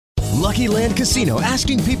Lucky Land Casino,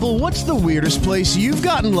 asking people, what's the weirdest place you've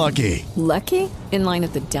gotten lucky? Lucky? In line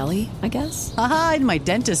at the deli, I guess? Aha, in my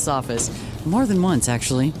dentist's office. More than once,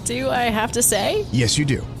 actually. Do I have to say? Yes, you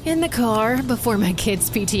do. In the car before my kids'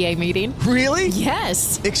 PTA meeting. Really?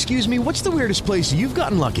 Yes. Excuse me, what's the weirdest place you've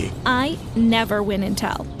gotten lucky? I never win and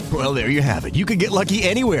tell. Well, there you have it. You can get lucky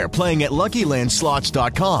anywhere, playing at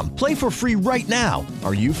LuckyLandSlots.com. Play for free right now.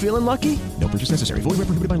 Are you feeling lucky? No purchase necessary. Void where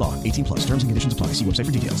prohibited by law. 18 plus. Terms and conditions apply. See website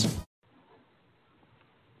for details.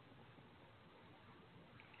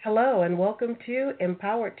 Hello, and welcome to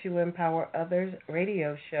Empowered to Empower Others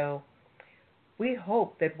radio show. We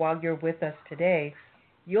hope that while you're with us today,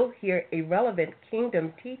 you'll hear a relevant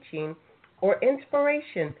kingdom teaching or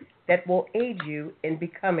inspiration that will aid you in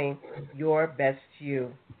becoming your best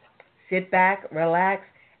you. Sit back, relax,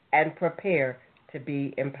 and prepare to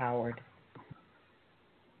be empowered.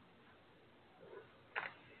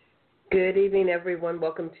 Good evening, everyone.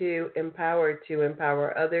 Welcome to Empowered to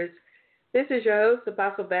Empower Others. This is your host,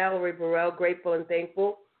 Apostle Valerie Burrell, grateful and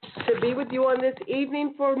thankful to be with you on this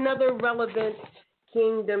evening for another relevant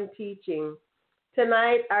kingdom teaching.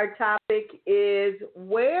 Tonight, our topic is,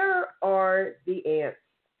 where are the ants?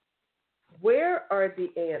 Where are the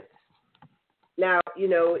ants? Now, you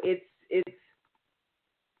know, it's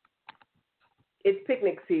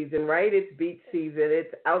picnic season, right? It's beach season.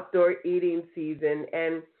 It's outdoor eating season.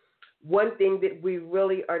 And one thing that we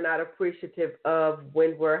really are not appreciative of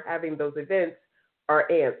when we're having those events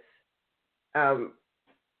are ants.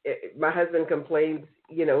 My husband complains,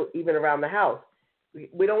 you know, even around the house.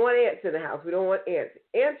 We don't want ants in the house. We don't want ants.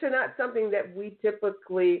 Ants are not something that we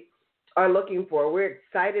typically are looking for. We're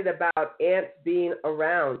excited about ants being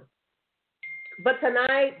around. But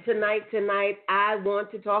tonight, I want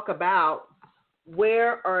to talk about,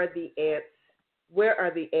 where are the ants? Where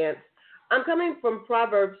are the ants? I'm coming from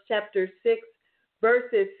Proverbs chapter 6,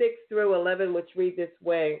 verses 6 through 11, which read this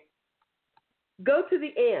way. Go to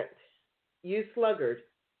the ant, you sluggard.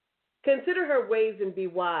 Consider her ways and be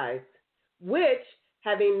wise, which,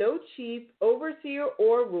 having no chief, overseer,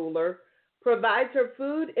 or ruler, provides her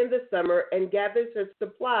food in the summer and gathers her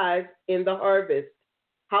supplies in the harvest.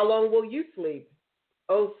 How long will you sleep,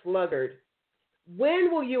 O sluggard? When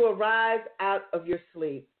will you arise out of your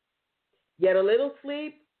sleep? Yet a little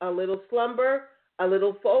sleep, a little slumber, a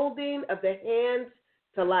little folding of the hands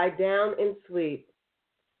to lie down and sleep.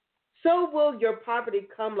 So will your poverty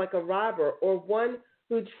come like a robber, or one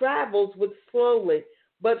who travels with slowly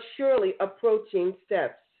but surely approaching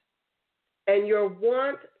steps, and your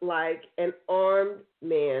want like an armed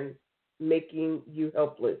man, making you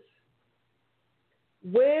helpless.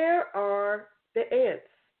 Where are the ants?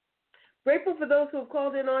 Grateful for those who have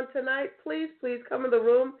called in on tonight. Please come in the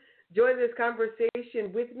room. Join this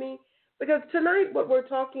conversation with me, because tonight what we're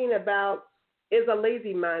talking about is a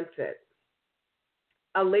lazy mindset.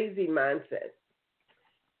 A lazy mindset.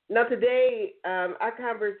 Now today,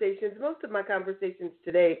 most of my conversations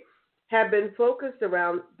today have been focused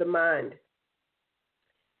around the mind.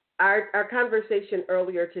 Our conversation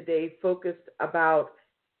earlier today focused about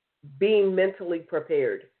being mentally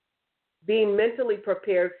prepared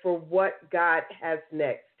for what God has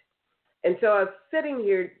next. And so I was sitting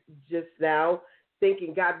here just now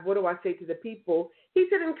thinking, God, what do I say to the people? He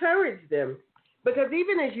said, encourage them. Because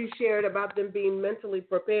even as you shared about them being mentally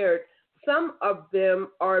prepared, some of them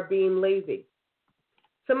are being lazy.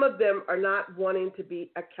 Some of them are not wanting to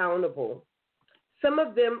be accountable. Some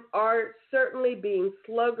of them are certainly being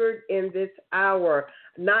sluggard in this hour,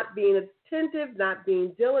 not being attentive, not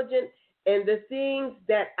being diligent in the things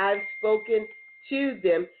that I've spoken to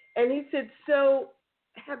them. And he said, so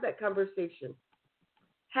have that conversation.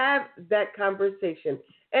 Have that conversation.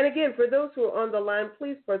 And again, for those who are on the line,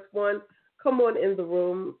 please press 1. Come on in the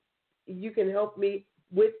room. You can help me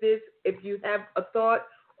with this. If you have a thought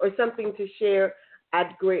or something to share,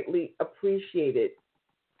 I'd greatly appreciate it.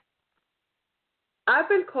 I've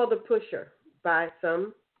been called a pusher by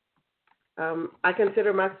some. I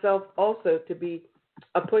consider myself also to be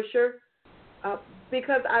a pusher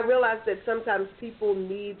because I realize that sometimes people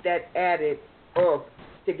need that added oomph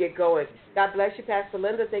to get going. God bless you, Pastor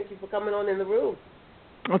Linda. Thank you for coming on in the room.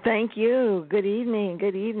 Well, thank you. Good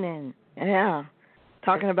evening. Yeah.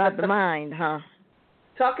 Talking about the mind, huh?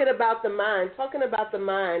 Talking about the mind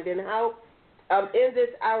and how in this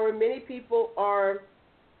hour many people are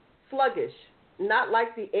sluggish, not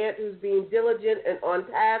like the ant who's being diligent and on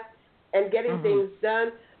task and getting things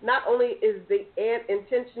done. Not only is the ant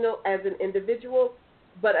intentional as an individual,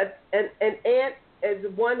 but an ant as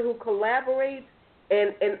one who collaborates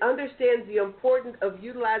and understands the importance of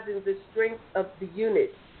utilizing the strength of the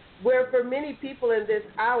unit. where for many people in this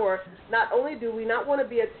hour, not only do we not want to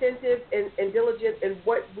be attentive and diligent in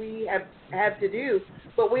what we have to do,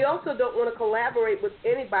 but we also don't want to collaborate with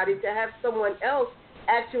anybody to have someone else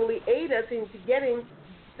actually aid us into getting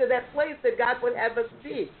to that place that God would have us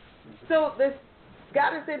be. So this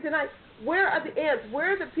God is saying tonight, where are the ants?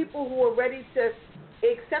 Where are the people who are ready to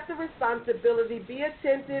accept the responsibility, be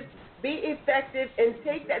attentive, be effective, and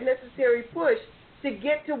take that necessary push to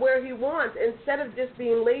get to where he wants, instead of just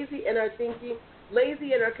being lazy in our thinking,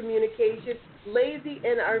 lazy in our communication, lazy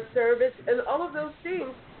in our service, and all of those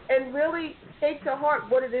things, and really take to heart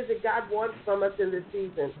what it is that God wants from us in this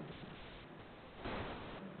season.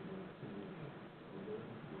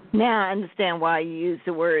 Now I understand why you use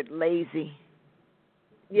the word lazy.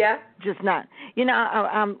 Yeah? Just not. You know,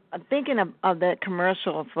 I'm thinking of that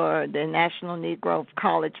commercial for the National Negro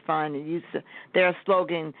College Fund. It used to, their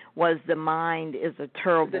slogan was, "The mind is a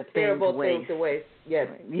terrible thing to waste." Yes.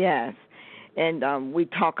 Yes. And we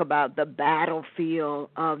talk about the battlefield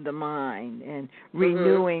of the mind and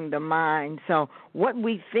renewing the mind. So what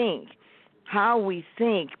we think, how we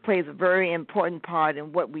think, plays a very important part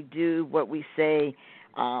in what we do, what we say,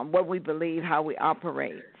 what we believe, how we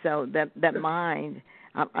operate. So that mind,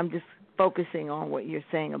 I'm just focusing on what you're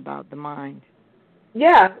saying about the mind.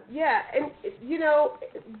 Yeah, and you know,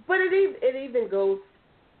 but it even goes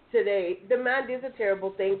today. The mind is a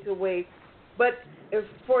terrible thing to waste. But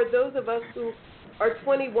for those of us who are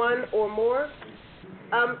 21 or more,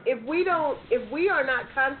 if we are not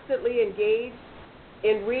constantly engaged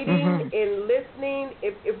in reading, in listening,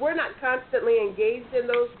 if we're not constantly engaged in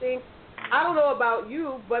those things, I don't know about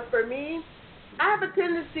you, but for me, I have a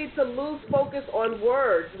tendency to lose focus on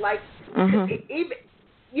words, like even,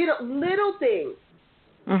 you know, little things.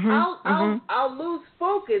 I'll lose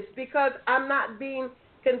focus because I'm not being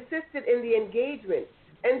consistent in the engagement.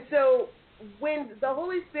 And so when the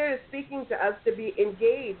Holy Spirit is speaking to us to be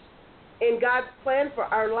engaged in God's plan for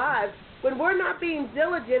our lives, when we're not being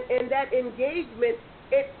diligent in that engagement,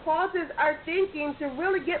 it causes our thinking to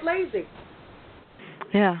really get lazy.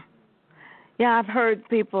 Yeah. Yeah, I've heard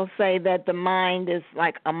people say that the mind is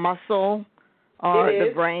like a muscle, or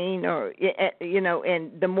the brain, or, you know,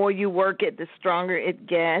 and the more you work it, the stronger it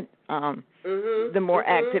gets, the more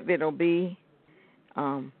active it'll be.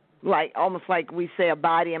 Like almost like we say, a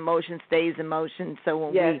body in motion stays in motion. So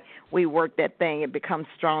when we work that thing, it becomes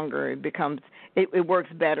stronger. It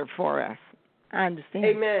works better for us. I understand.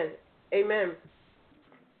 Amen.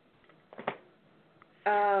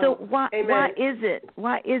 So why is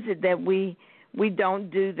it that we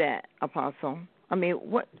don't do that, Apostle? I mean,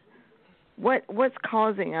 what's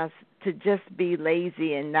causing us to just be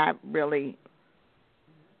lazy and not really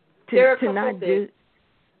to not do?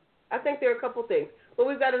 I think there are a couple things. But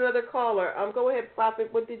we've got another caller. Go ahead, Prophet.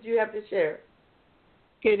 What did you have to share?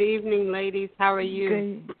 Good evening, ladies. How are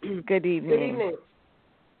you? Good evening.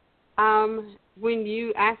 When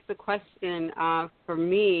you asked the question, for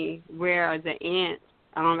me, where are the ants?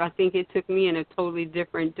 I think it took me in a totally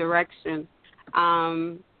different direction.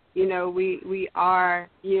 You know, we are,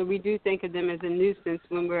 you know, we do think of them as a nuisance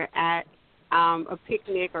when we're at a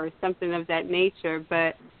picnic or something of that nature.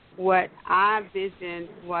 But what I visioned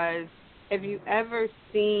was, have you ever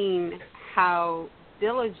seen how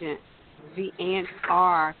diligent the ants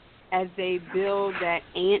are as they build that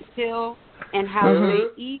ant hill, and how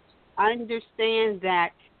they each understand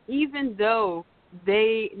that even though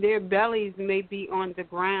their bellies may be on the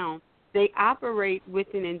ground, they operate with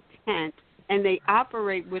an intent and they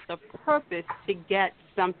operate with a purpose to get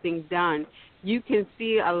something done. You can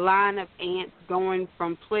see a line of ants going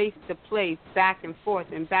from place to place, back and forth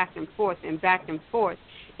and back and forth and back and forth.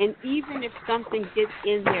 And even if something gets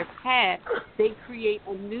in their path, they create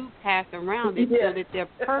a new path around it so that their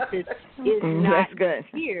purpose is not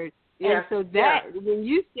disappeared. And so that, when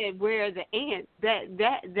you said where are the ants,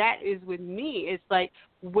 that is with me. It's like,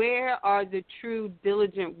 where are the true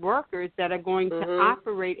diligent workers that are going to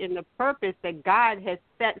operate in the purpose that God has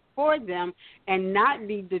set for them and not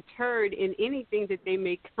be deterred in anything that they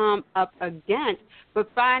may come up against, but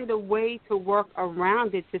find a way to work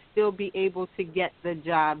around it to still be able to get the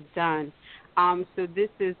job done. So this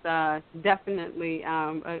is definitely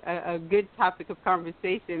a good topic of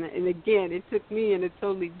conversation. And again, it took me in a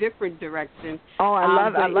totally different direction. Oh, I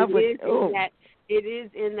love it. It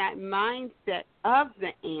is in that mindset of the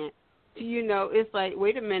ant. You know, it's like,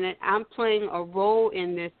 wait a minute, I'm playing a role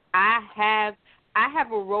in this. I have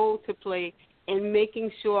a role to play in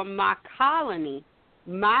making sure my colony,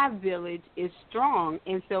 my village is strong.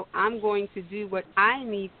 And so I'm going to do what I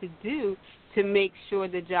need to do to make sure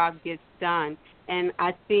the job gets done. And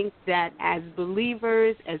I think that as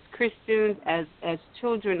believers, as Christians, as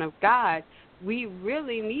children of God, we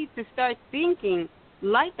really need to start thinking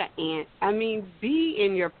like an ant. I mean, be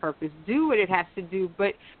in your purpose. Do what it has to do,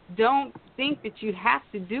 but don't think that you have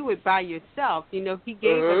to do it by yourself. You know, he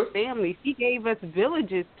gave us families. He gave us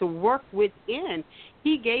villages to work within.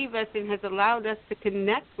 He gave us and has allowed us to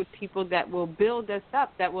connect with people that will build us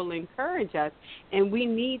up, that will encourage us. And we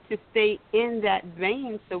need to stay in that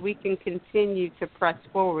vein so we can continue to press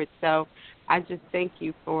forward. So I just thank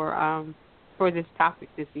you for this topic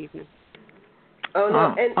this evening. Oh,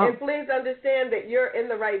 no, and please understand that you're in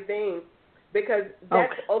the right vein, because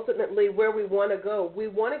that's ultimately where we want to go. We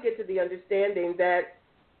want to get to the understanding that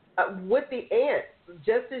with the ants,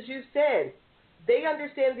 just as you said, they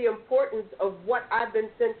understand the importance of what I've been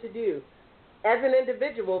sent to do as an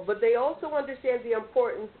individual, but they also understand the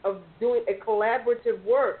importance of doing a collaborative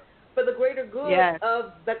work for the greater good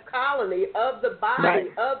of the colony, of the body,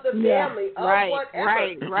 of the family, of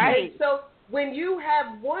whatever. Right. And so when you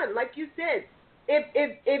have one, like you said,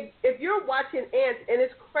 if you're watching ants, and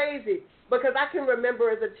it's crazy, because I can remember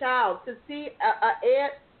as a child to see an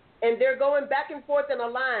ant and they're going back and forth in a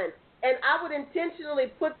line, and I would intentionally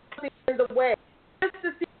put something in the way just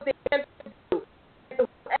to see what the ants would do. And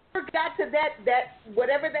whoever got to that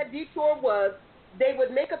whatever that detour was, they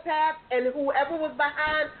would make a path, and whoever was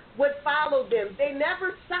behind would follow them. They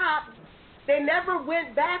never stopped. They never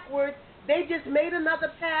went backwards. They just made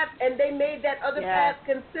another path, and they made that other path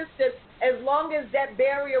consistent as long as that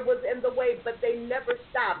barrier was in the way, but they never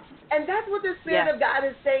stopped. And that's what the Spirit of God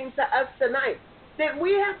is saying to us tonight, that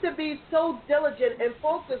we have to be so diligent and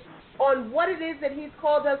focused on what it is that He's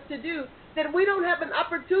called us to do, that we don't have an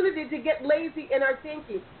opportunity to get lazy in our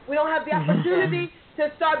thinking. We don't have the opportunity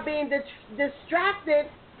to start being distracted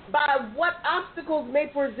by what obstacles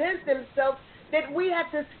may present themselves, that we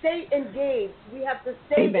have to stay engaged. We have to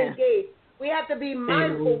stay engaged. We have to be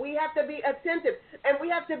mindful. We have to be attentive. And we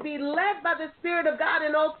have to be led by the Spirit of God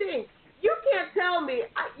in all things. You can't tell me,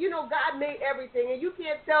 God made everything, and you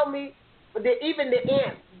can't tell me that even the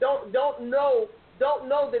ants don't know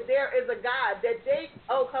that there is a God, that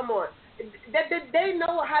they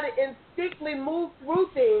know how to instinctively move through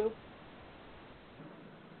things,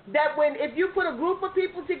 that if you put a group of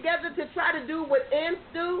people together to try to do what ants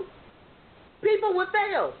do, people would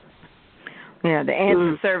fail. Yeah, the ants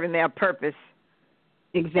are serving their purpose.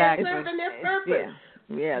 Exactly. They're serving their purpose.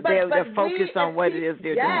 Yeah, they're focused on what it is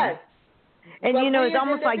they're doing. And it's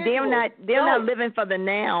almost like they're not living for the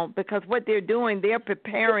now, because what they're doing, they're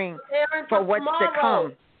preparing for what's to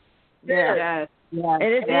come. Yeah. And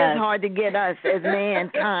it is hard to get us as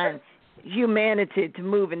mankind, humanity, to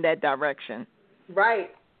move in that direction.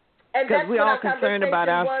 Right. Because we're all concerned about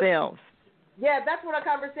ourselves. Yeah, that's what our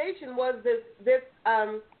conversation was this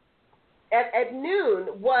at noon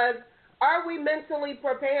was, are we mentally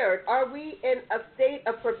prepared? Are we in a state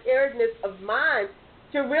of preparedness of mind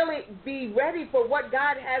to really be ready for what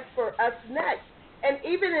God has for us next? And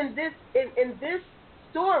even in this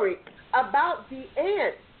story about the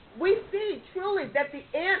ant, we see truly that the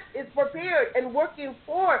ant is prepared and working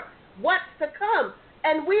for what's to come.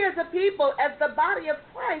 And we as a people, as the body of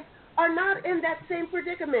Christ, are not in that same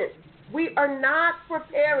predicament. We are not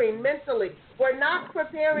preparing mentally. We're not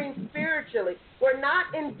preparing spiritually. We're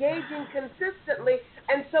not engaging consistently,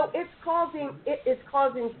 and so it's causing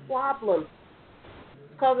problems.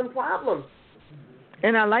 It's causing problems.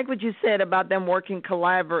 And I like what you said about them working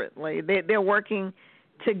collaboratively. They're working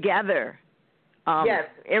together. Yes.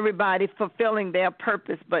 Everybody fulfilling their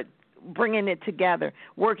purpose, but bringing it together,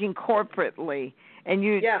 working corporately. And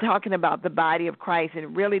you're talking about the body of Christ, and it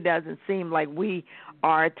really doesn't seem like we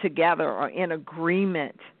are together or in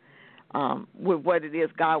agreement with what it is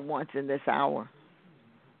God wants in this hour.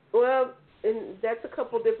 Well, and that's a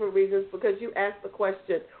couple different reasons, because you asked the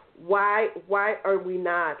question, why are we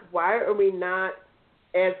not? Why are we not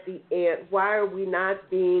as the ant? Why are we not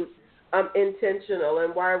being intentional,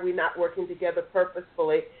 and why are we not working together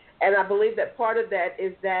purposefully? And I believe that part of that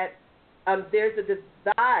is that there's a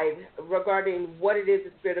divide regarding what it is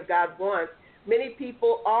the Spirit of God wants.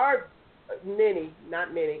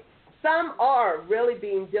 Some are really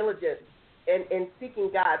being diligent in seeking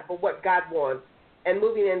God for what God wants and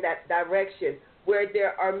moving in that direction, where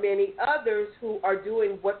there are many others who are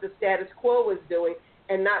doing what the status quo is doing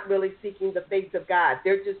and not really seeking the face of God.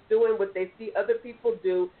 They're just doing what they see other people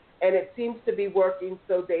do, and it seems to be working,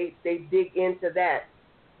 so they dig into that.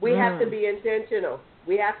 We have to be intentional.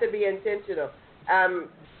 We have to be intentional.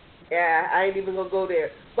 I ain't even going to go there.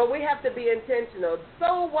 But we have to be intentional.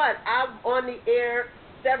 So what? I'm on the air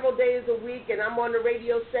several days a week and I'm on the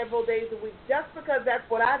radio several days a week, just because that's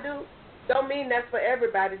what I do, don't mean that's for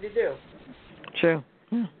everybody to do. True.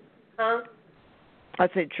 Yeah. Huh? I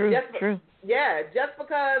say true. True. Yeah, just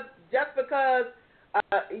because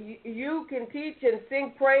you can teach and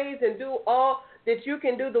sing praise and do all that you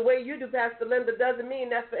can do the way you do, Pastor Linda, doesn't mean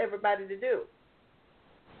that's for everybody to do.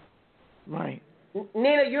 Right.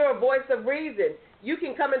 Nina, you're a voice of reason. You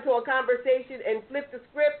can come into a conversation and flip the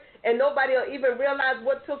script, and nobody will even realize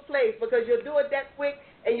what took place because you'll do it that quick,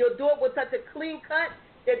 and you'll do it with such a clean cut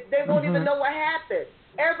that they won't even know what happened.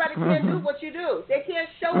 Everybody can't do what you do. They can't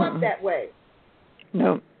show up that way.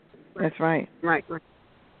 No, that's right. Right.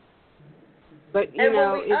 But, and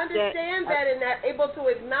when we understand that and are able to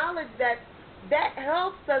acknowledge that, that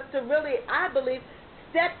helps us to really, I believe,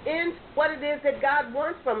 step into what it is that God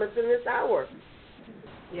wants from us in this hour.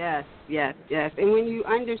 Yes. And when you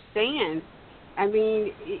understand, I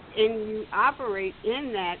mean, and you operate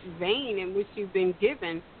in that vein in which you've been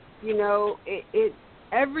given, you know,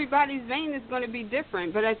 everybody's vein is going to be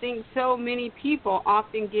different. But I think so many people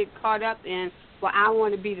often get caught up in, well, I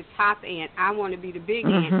want to be the top ant. I want to be the big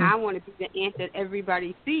ant. I want to be the ant that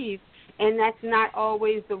everybody sees. And that's not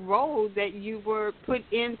always the role that you were put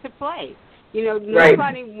in to play. You know,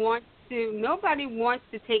 nobody wants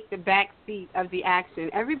to take the back seat of the action.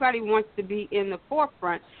 Everybody wants to be in the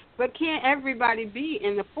forefront. But can't everybody be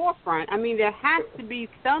in the forefront? I mean, there has to be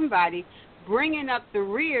somebody bringing up the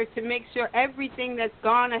rear to make sure everything that's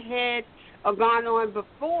gone ahead or gone on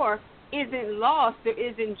before isn't lost or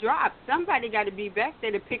isn't dropped. Somebody got to be back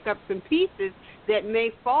there to pick up some pieces that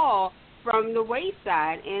may fall from the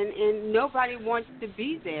wayside, and nobody wants to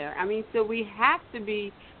be there. I mean, so we have to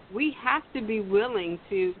be willing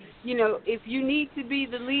to, you know, if you need to be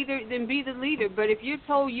the leader, then be the leader. But if you're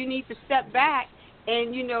told you need to step back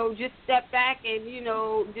and, you know, just step back and, you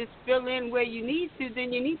know, just fill in where you need to,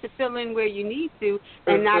 then you need to fill in where you need to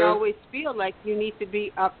and not always feel like you need to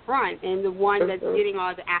be up front and the one that's getting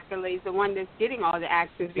all the accolades, the one that's getting all the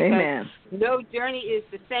actions. Because no journey is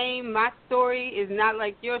the same. My story is not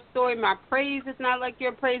like your story. My praise is not like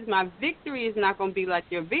your praise. My victory is not going to be like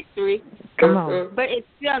your victory. Come on. But it's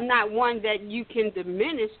still not one that you can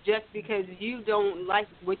diminish just because you don't like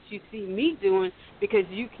what you see me doing because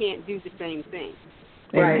you can't do the same thing.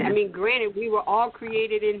 Right. I mean, granted, we were all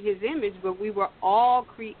created in his image, but we were all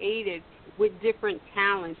created with different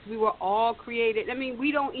talents. We were all created. I mean,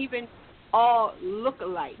 we don't even all look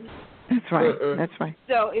alike. That's right. That's right.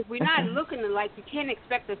 So if we're not looking alike, you can't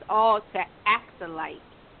expect us all to act alike.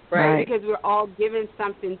 Right. Because we're all given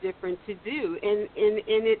something different to do. And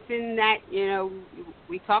it's in that, you know,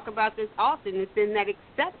 we talk about this often, it's in that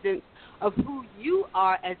acceptance of who you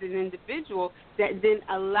are as an individual that then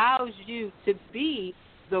allows you to be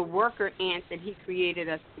the worker ant that he created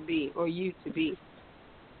us to be, or you to be.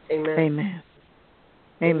 Amen. Amen.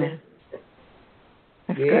 Amen.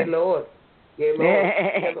 That's yeah, good. Lord. Yeah, Lord.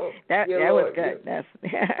 Yeah, Lord. That was good. Yeah. That's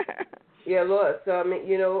yeah, Lord. So I mean,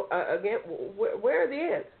 you know, again, where are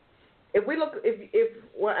the ants? If we look,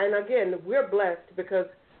 well, and again, we're blessed because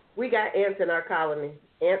we got ants in our colony.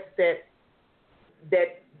 Ants that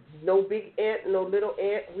no big ant, no little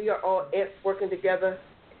ant. We are all ants working together,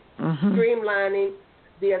 streamlining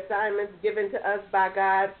the assignments given to us by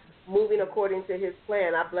God, moving according to His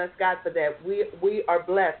plan. I bless God for that. We are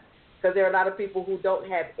blessed because there are a lot of people who don't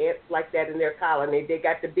have ants like that in their colony. They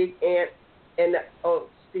got the big ant and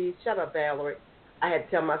Steve, shut up, Valerie. I had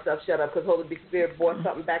to tell myself shut up because Holy Spirit brought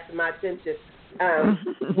something back to my attention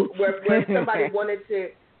where somebody wanted to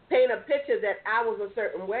paint a picture that I was a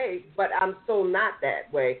certain way, but I'm so not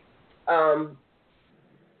that way.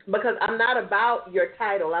 Because I'm not about your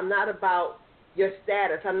title. I'm not about your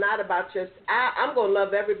status. I'm not about I'm going to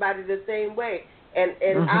love everybody the same way.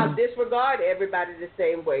 And I'll disregard everybody the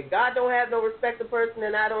same way. God don't have no respect of person,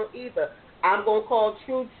 and I don't either. I'm going to call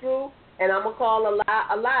true, and I'm going to call a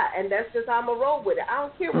lie. And that's just how I'm going to roll with it. I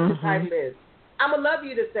don't care what the title is. I'm going to love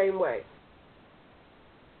you the same way.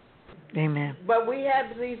 Amen. But we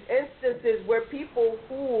have these instances where people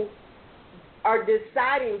who are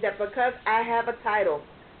deciding that because I have a title,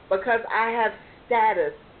 because I have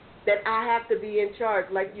status, that I have to be in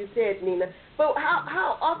charge, like you said, Nina. But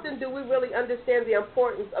how often do we really understand the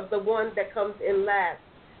importance of the one that comes in last?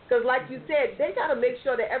 Because like you said, they got to make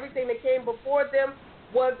sure that everything that came before them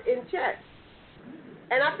was in check.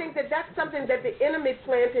 And I think that that's something that the enemy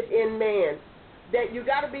planted in man, that you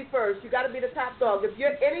got to be first, you got to be the top dog. If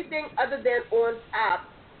you're anything other than on top,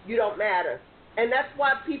 you don't matter. And that's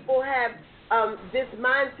why people have this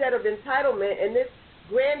mindset of entitlement and this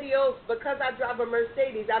grandiose, because I drive a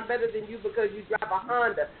Mercedes, I'm better than you because you drive a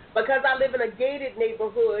Honda. Because I live in a gated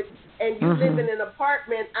neighborhood and you live in an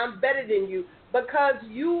apartment, I'm better than you. Because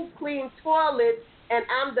you clean toilets and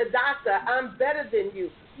I'm the doctor, I'm better than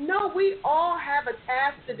you. No, we all have a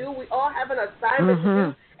task to do. We all have an assignment to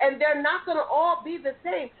do, and they're not going to all be the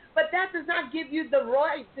same. But that does not give you the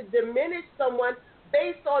right to diminish someone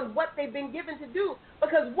based on what they've been given to do,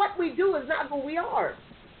 because what we do is not who we are.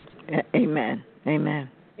 Amen. Amen.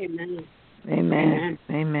 Amen. Amen.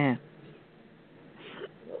 Amen.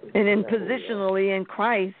 And then positionally in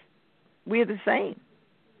Christ, we are the same.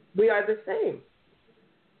 We are the same.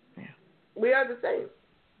 Yeah. We are the same.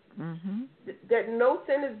 That no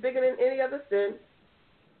sin is bigger than any other sin.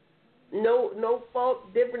 No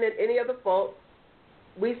fault different than any other fault.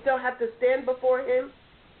 We still have to stand before Him,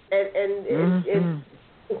 and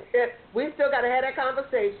we still got to have that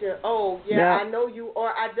conversation. Oh, yeah, I know you or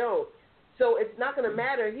I don't. So it's not going to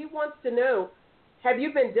matter. He wants to know, have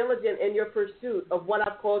you been diligent in your pursuit of what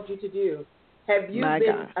I've called you to do? Have you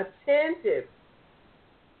been attentive?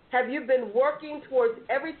 Have you been working towards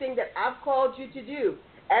everything that I've called you to do?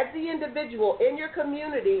 As the individual, in your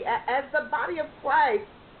community, as the body of Christ,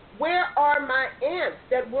 where are my ants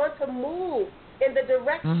that want to move in the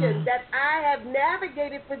direction that I have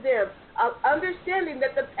navigated for them, understanding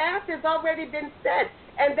that the path has already been set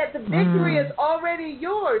and that the victory is already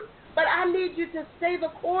yours. But I need you to stay the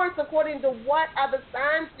course according to what I've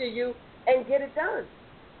assigned to you and get it done.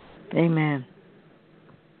 Amen.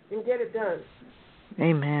 And get it done.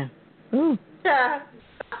 Amen. Ooh.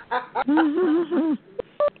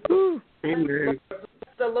 Amen.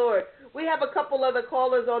 The Lord. We have a couple other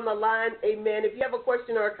callers on the line. Amen. If you have a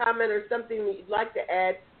question or a comment or something that you'd like to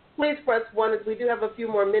add, please press 1, as we do have a few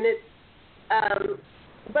more minutes.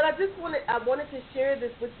 But I wanted to share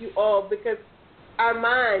this with you all, because our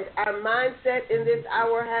mindset in this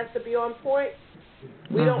hour has to be on point.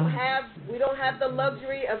 We don't have the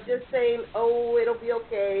luxury of just saying, oh, it'll be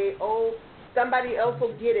okay. Oh, somebody else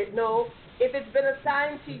will get it. No. If it's been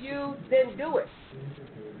assigned to you, then do it.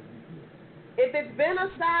 If it's been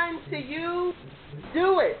assigned to you,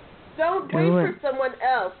 do it. Don't wait for someone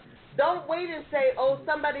else. Don't wait and say, oh,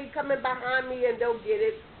 somebody coming behind me and they'll get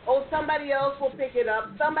it. Oh, somebody else will pick it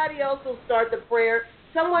up. Somebody else will start the prayer.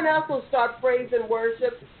 Someone else will start praise and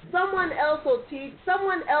worship. Someone else will teach.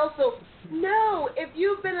 Someone else will. No, if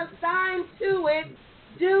you've been assigned to it,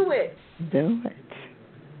 do it. Do it.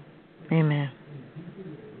 Amen.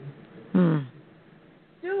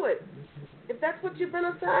 Do it. If that's what you've been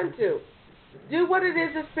assigned to. Do what it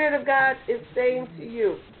is the Spirit of God is saying to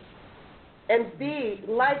you. And be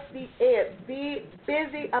like the ant. Be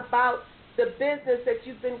busy about the business that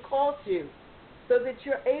you've been called to, so that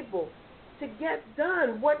you're able to get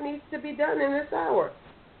done what needs to be done in this hour.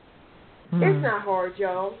 It's not hard,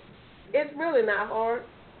 y'all. It's really not hard.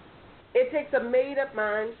 It takes a made-up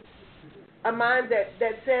mind, a mind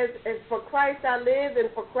that says, for Christ I live and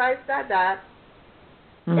for Christ I die.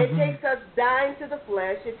 It takes us dying to the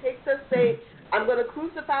flesh. It takes us saying, I'm going to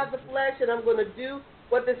crucify the flesh and I'm going to do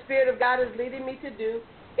what the Spirit of God is leading me to do.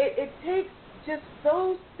 It takes just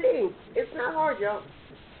those things. It's not hard, y'all.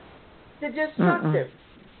 To just trust Him.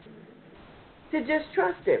 To just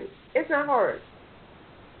trust Him. It's not hard.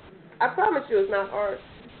 I promise you it's not hard.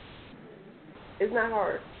 It's not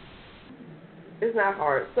hard. It's not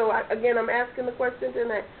hard. So, again, I'm asking the question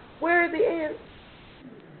tonight. Where are the ants?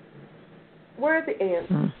 Where are the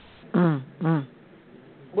ants?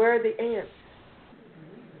 Where are the ants?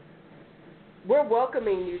 We're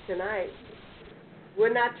welcoming you tonight.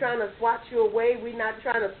 We're not trying to swat you away. We're not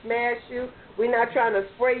trying to smash you. We're not trying to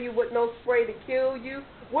spray you with no spray to kill you.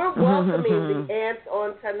 We're welcoming the ants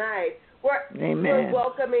on tonight. We're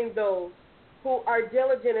welcoming those who are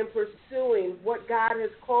diligent in pursuing what God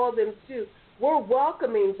has called them to. We're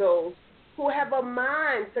welcoming those who have a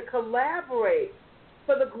mind to collaborate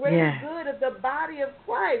for the greater good of the body of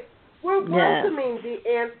Christ. We're welcoming the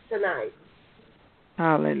ants tonight.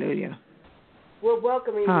 Hallelujah. We're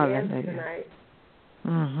welcoming the ants tonight.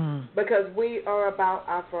 Because we are about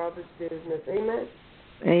our Father's business. Amen?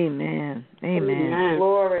 Amen. Amen.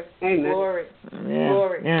 Glory. Amen. Glory.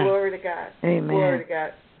 Glory. Glory to God. Amen. Glory to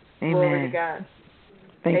God. Amen. Glory to God.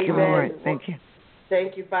 Thank you, Lord. Thank you.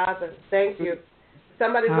 Thank you, Father. Thank you.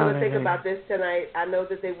 Somebody's going to think about this tonight. I know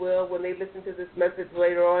that they will when they listen to this message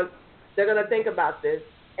later on. They're going to think about this.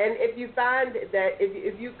 And if you find that,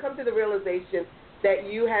 if you come to the realization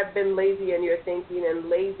that you have been lazy in your thinking and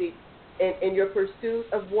lazy in your pursuit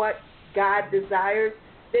of what God desires,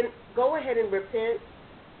 then go ahead and repent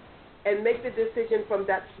and make the decision from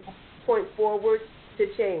that point forward to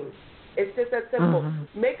change. It's just that simple.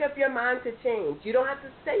 Mm-hmm. Make up your mind to change. You don't have to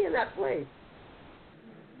stay in that place.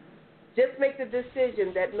 Just make the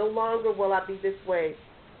decision that no longer will I be this way.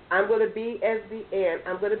 I'm going to be as the ant.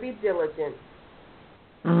 I'm going to be diligent.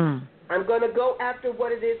 Mm. I'm going to go after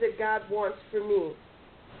what it is that God wants for me.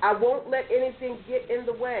 I won't let anything get in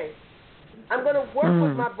the way. I'm going to work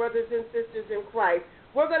with my brothers and sisters in Christ.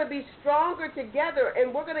 We're going to be stronger together,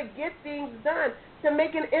 and we're going to get things done to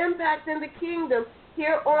make an impact in the kingdom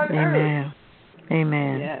here on earth.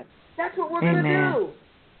 Amen. Yes. That's what we're going to do.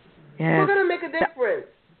 Yes. We're going to make a difference.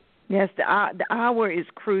 Yes, the hour is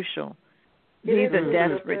crucial. These are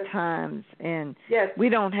desperate times, and we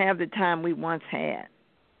don't have the time we once had.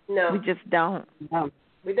 No. We just don't. No.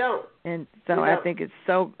 We don't. And so I think it's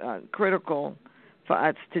so critical for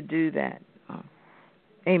us to do that.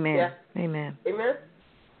 Amen. Yeah. Amen. Amen.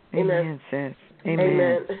 Amen, sis. Amen.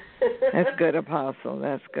 Amen. That's good, Apostle.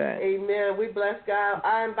 That's good. Amen. We bless God.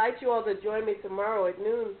 I invite you all to join me tomorrow at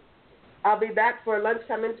noon. I'll be back for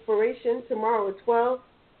lunchtime inspiration tomorrow at 12.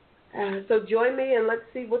 So join me and let's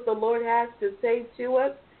see what the Lord has to say to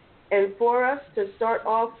us and for us to start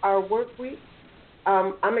off our work week.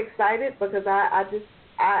 I'm excited because I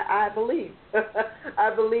believe. I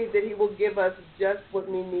believe that He will give us just what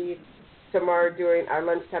we need tomorrow during our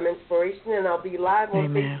lunchtime inspiration, and I'll be live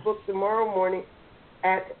on Facebook tomorrow morning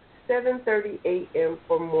at 7:30 a.m.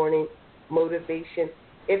 for morning motivation.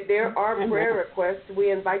 If there are prayer requests,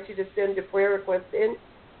 we invite you to send your prayer requests in.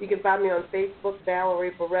 You can find me on Facebook,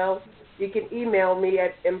 Valerie Burrell. You can email me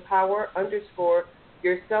at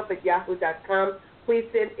empower_yourself@yahoo.com. Please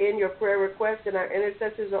send in your prayer requests, and our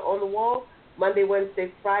intercessors are on the wall Monday, Wednesday,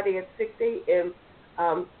 Friday at 6 a.m.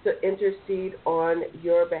 To intercede on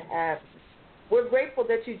your behalf. We're grateful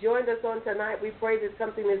that you joined us on tonight. We pray that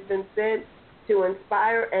something has been said to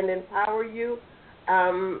inspire and empower you.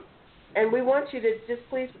 And we want you to just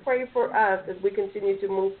please pray for us as we continue to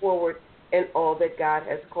move forward in all that God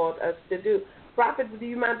has called us to do. Prophet, do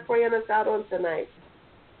you mind praying us out on tonight?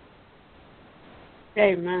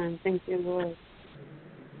 Amen. Thank you, Lord.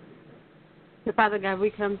 So, Father God, we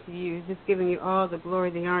come to you just giving you all the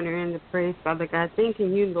glory, the honor, and the praise, Father God.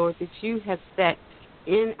 Thanking you, Lord, that you have set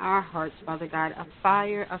in our hearts, Father God, a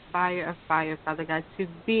fire, Father God, to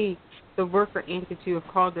be the worker ant that you have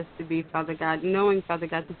called us to be, Father God, knowing, Father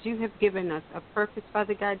God, that you have given us a purpose,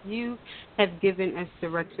 Father God. You have given us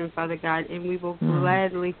direction, Father God, and we will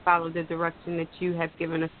gladly follow the direction that you have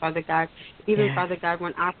given us, Father God. Even, Father God,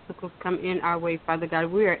 when obstacles come in our way, Father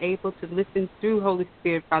God, we are able to listen through Holy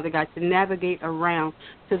Spirit, Father God, to navigate around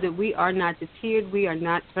so that we are not deterred, we are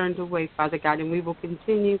not turned away, Father God, and we will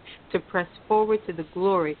continue to press forward to the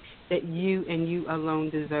glory that you and you alone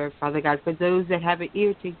deserve, Father God. For those that have an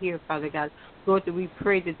ear to hear, Father God, Lord, that we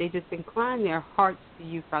pray that they just incline their hearts to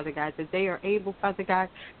you, Father God, that they are able, Father God,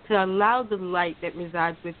 to allow the light that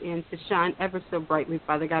resides within to shine ever so brightly,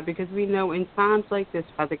 Father God, because we know in times like this,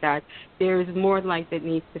 Father God, there is more light that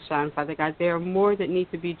needs to shine, Father God. There are more that need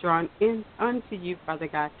to be drawn in unto you, Father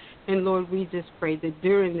God. And, Lord, we just pray that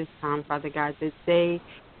during this time, Father God, that they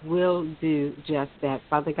will do just that,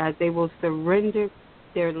 Father God. They will surrender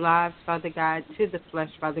their lives, Father God, to the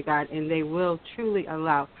flesh, Father God, and they will truly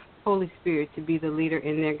allow Holy Spirit to be the leader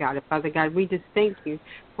in their God. Father God, we just thank you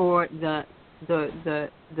for the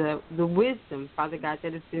wisdom, Father God,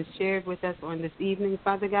 that has been shared with us on this evening,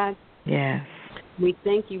 Father God. Yes. We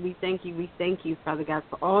thank you, Father God,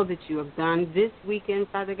 for all that you have done this weekend,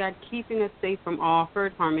 Father God, keeping us safe from all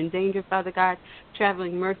hurt, harm, and danger, Father God,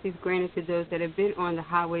 traveling mercies granted to those that have been on the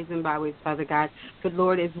highways and byways, Father God. But,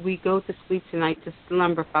 Lord, as we go to sleep tonight to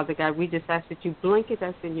slumber, Father God, we just ask that you blanket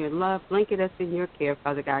us in your love, blanket us in your care,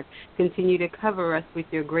 Father God. Continue to cover us with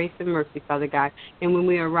your grace and mercy, Father God. And when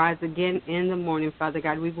we arise again in the morning, Father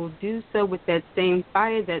God, we will do so with that same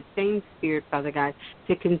fire, that same spirit, Father God,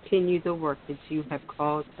 to continue the work that you have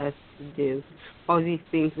called us to do. All these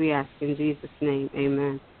things we ask in Jesus' name.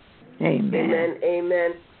 Amen. Amen. Amen.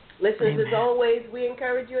 Amen. Listeners, as always, we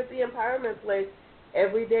encourage you at the Empowerment Place.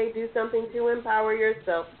 Every day, do something to empower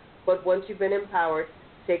yourself. But once you've been empowered,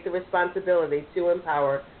 take the responsibility to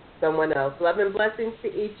empower someone else. Love and blessings to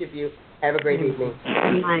each of you. Have a great evening.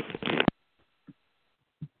 Good night.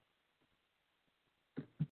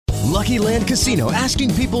 Lucky Land Casino,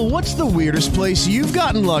 asking people, what's the weirdest place you've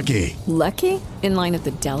gotten lucky? Lucky? In line at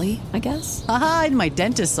the deli, I guess? Aha, in my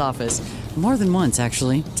dentist's office. More than once,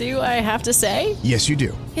 actually. Do I have to say? Yes, you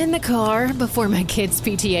do. In the car before my kids'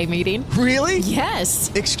 PTA meeting. Really? Yes.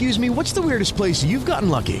 Excuse me, what's the weirdest place you've gotten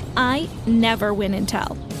lucky? I never win and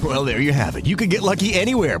tell. Well, there you have it. You can get lucky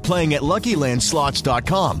anywhere, playing at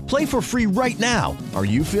LuckyLandSlots.com. Play for free right now. Are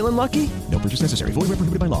you feeling lucky? No purchase necessary. Void where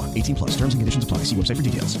prohibited by law. 18+. Terms and conditions apply. See website for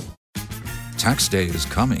details. Tax day is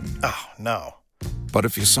coming. Oh, no. But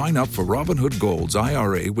if you sign up for Robinhood Gold's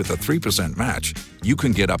IRA with a 3% match, you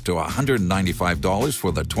can get up to $195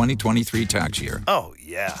 for the 2023 tax year. Oh,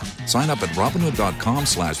 yeah. Sign up at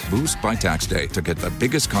Robinhood.com/boost by tax day to get the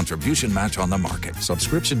biggest contribution match on the market.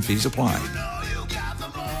 Subscription fees apply.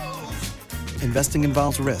 Investing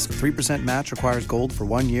involves risk. 3% match requires gold for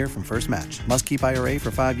 1 year from first match. Must keep IRA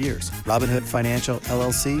for 5 years. Robinhood Financial,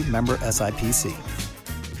 LLC, member SIPC.